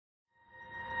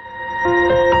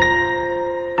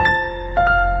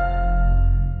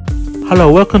Hello,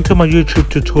 welcome to my YouTube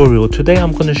tutorial. Today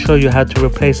I'm going to show you how to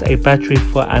replace a battery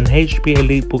for an HP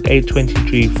Elitebook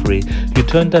A20G3. You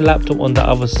turn the laptop on the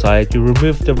other side, you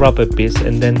remove the rubber bits,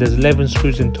 and then there's 11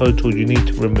 screws in total you need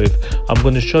to remove. I'm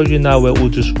going to show you now where all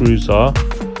the screws are.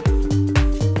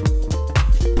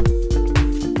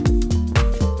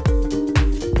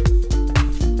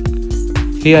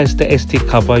 Here is the SD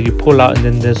cover, you pull out and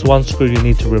then there's one screw you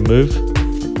need to remove.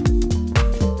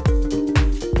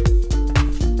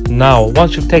 Now,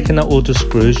 once you've taken out all the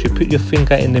screws, you put your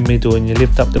finger in the middle and you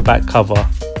lift up the back cover.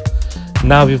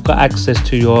 Now you've got access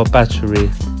to your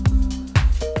battery.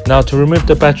 Now to remove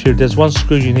the battery, there's one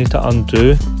screw you need to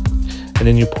undo and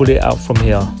then you pull it out from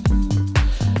here.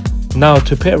 Now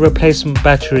to put a replacement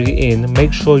battery in,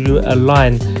 make sure you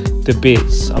align the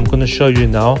bits. I'm going to show you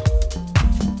now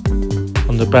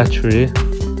on the battery.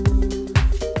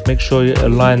 Make sure you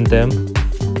align them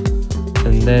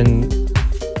and then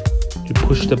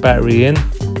push the battery in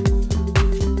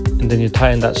and then you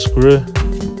tighten that screw.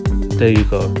 There you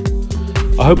go.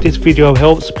 I hope this video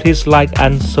helps. Please like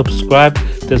and subscribe.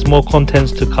 There's more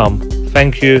contents to come.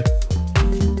 Thank you.